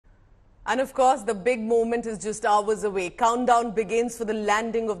And of course, the big moment is just hours away. Countdown begins for the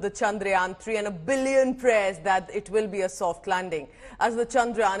landing of the Chandrayaan-3 and a billion prayers that it will be a soft landing. As the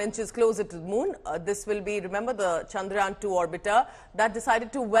Chandrayaan inches closer to the moon, this will be, remember, the Chandrayaan-2 orbiter that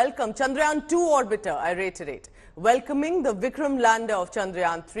decided to welcome Chandrayaan-2 orbiter, I reiterate, welcoming the Vikram lander of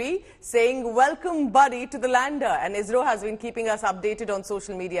Chandrayaan-3, saying, "Welcome, buddy," to the lander. And Isro has been keeping us updated on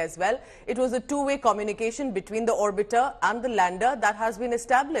social media as well. It was a two-way communication between the orbiter and the lander that has been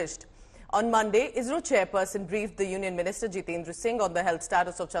established. On Monday, Isro chairperson briefed the Union Minister Jitendra Singh on the health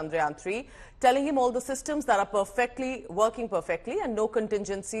status of Chandrayaan-3, telling him all the systems that are working perfectly and no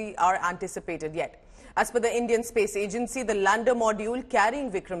contingency are anticipated yet. As per the Indian Space Agency, the lander module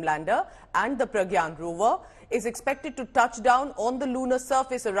carrying Vikram lander and the Pragyan rover is expected to touch down on the lunar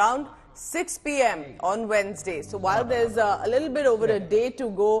surface around 6 p.m. on Wednesday. So while there's a little bit over a day to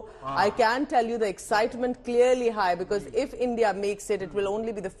go, I can tell you the excitement clearly high, because if India makes it, it will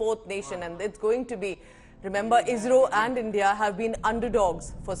only be the fourth nation, and it's going to be, remember, Isro and India have been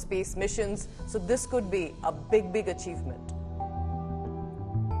underdogs for space missions, so this could be a big, big achievement.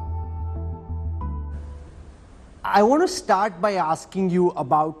 I want to start by asking you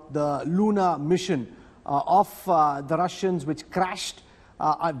about the lunar mission of the Russians, which crashed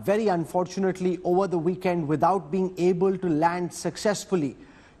very unfortunately over the weekend without being able to land successfully.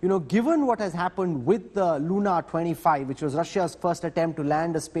 You know, given what has happened with the Lunar 25, which was Russia's first attempt to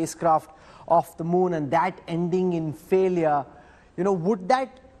land a spacecraft off the moon, and that ending in failure, you know, would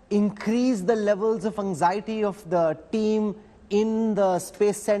that increase the levels of anxiety of the team in the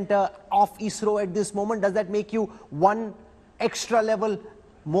Space Center of Isro at this moment? Does that make you one extra level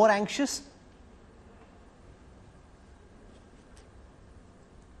more anxious?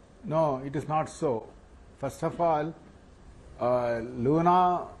 No, it is not so. First of all,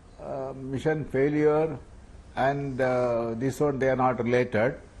 Lunar mission failure and this one, they are not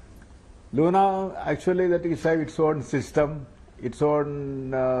related. Lunar, actually, that is its own system, its own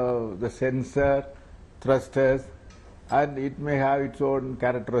the sensor, thrusters, and it may have its own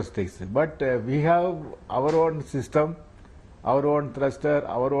characteristics. But we have our own system, our own thruster,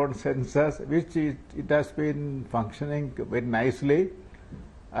 our own sensors, which it has been functioning very nicely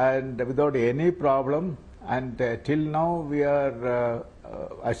and without any problem, and till now we are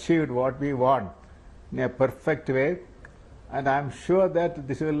achieved what we want in a perfect way, and I am sure that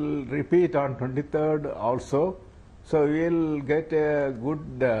this will repeat on 23rd also. So we will get a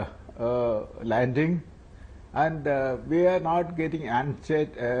good landing, and we are not getting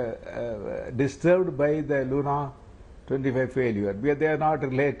disturbed by the Lunar 25 failure. They are not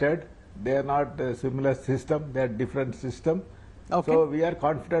related, they are not a similar system, they are different system. Okay. So we are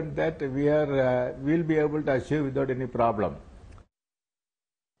confident that we will be able to achieve without any problem.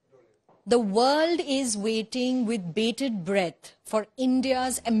 The world is waiting with bated breath for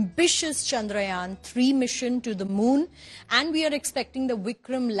India's ambitious Chandrayaan-3 mission to the moon, and we are expecting the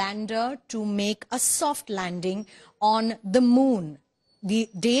Vikram lander to make a soft landing on the moon. The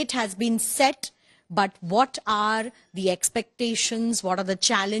date has been set, but what are the expectations, what are the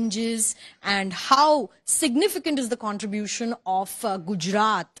challenges, and how significant is the contribution of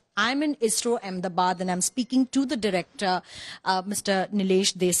Gujarat? I'm in Isro, Ahmedabad, and I'm speaking to the director, Mr.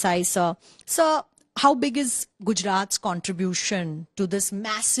 Nilesh Desai, sir. Sir, how big is Gujarat's contribution to this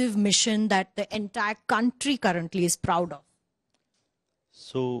massive mission that the entire country currently is proud of?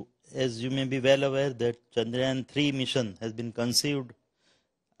 So, as you may be well aware, that Chandrayaan-3 mission has been conceived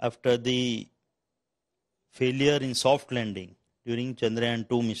after the failure in soft landing during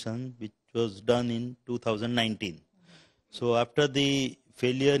Chandrayaan-2 mission, which was done in 2019. So after the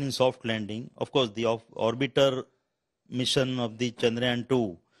failure in soft landing, of course, the orbiter mission of the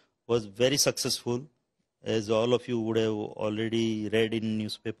Chandrayaan-2 was very successful, as all of you would have already read in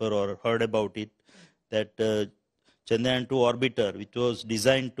newspaper or heard about it, that Chandrayaan-2 orbiter, which was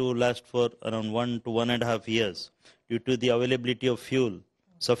designed to last for around 1 to 1.5 years, due to the availability of fuel,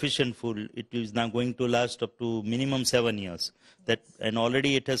 sufficient fuel, it is now going to last up to minimum 7 years. And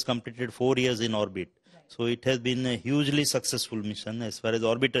already it has completed 4 years in orbit. So it has been a hugely successful mission as far as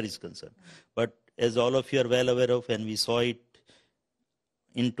orbiter is concerned. But as all of you are well aware of, and we saw it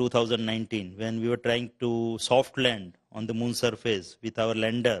in 2019, when we were trying to soft land on the moon surface with our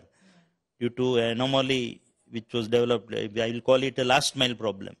lander, due to an anomaly which was developed, I will call it a last mile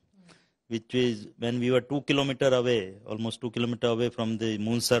problem, which is when we were 2 kilometers away, almost 2 kilometers away from the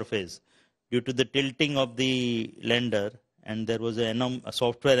moon surface, due to the tilting of the lander, and there was a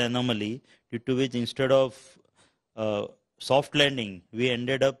software anomaly, due to which instead of soft landing, we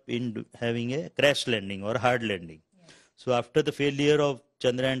ended up in having a crash landing or hard landing. Yeah. So after the failure of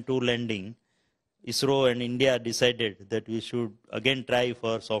Chandrayaan-2 landing, Isro and India decided that we should again try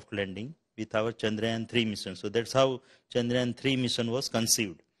for soft landing with our Chandrayaan-3 mission. So that's how Chandrayaan-3 mission was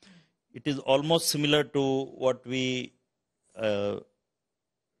conceived. It is almost similar to what we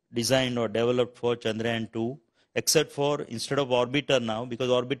designed or developed for Chandrayaan-2, except for instead of orbiter now, because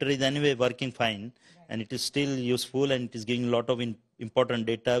orbiter is anyway working fine, and it is still useful and it is giving a lot of important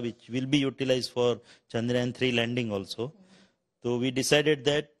data which will be utilized for Chandrayaan-3 landing also. So we decided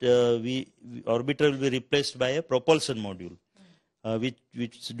that orbiter will be replaced by a propulsion module,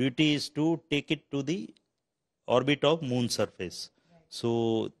 which duty is to take it to the orbit of moon surface.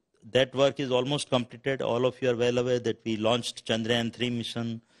 So that work is almost completed. All of you are well aware that we launched Chandrayaan-3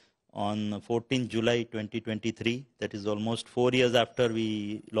 mission on 14 July 2023. That is almost 4 years after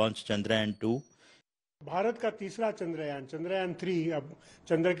we launched Chandrayaan-2. Bharat का तीसरा चंद्रयान चंद्रयान 3 अब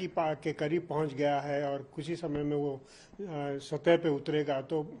चंद्र के करीब पहुंच गया है और कुछ ही समय में वो सतह पे उतरेगा,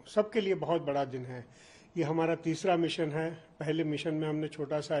 तो सबके लिए बहुत बड़ा दिन है। ये हमारा तीसरा मिशन है। पहले मिशन में हमने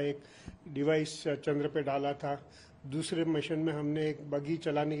छोटा सा एक डिवाइस चंद्र पे डाला था। दूसरे मिशन में हमने एक बगी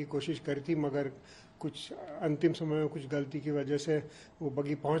चलाने की कोशिश करी थी, मगर कुछ अंतिम समय में कुछ गलती की वजह से वो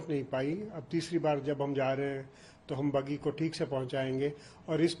बगी पहुंच नहीं पाई। अब तीसरी बार जब हम जा रहे हैं तो हम बगी को ठीक से पहुंचाएंगे,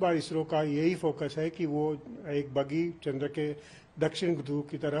 और इस बार इसरो का यही फोकस है कि वो एक बगी चंद्र के दक्षिण ध्रुव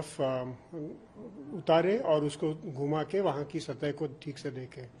की तरफ उतारे और उसको घुमा के वहां की सतह को ठीक से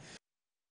देखें।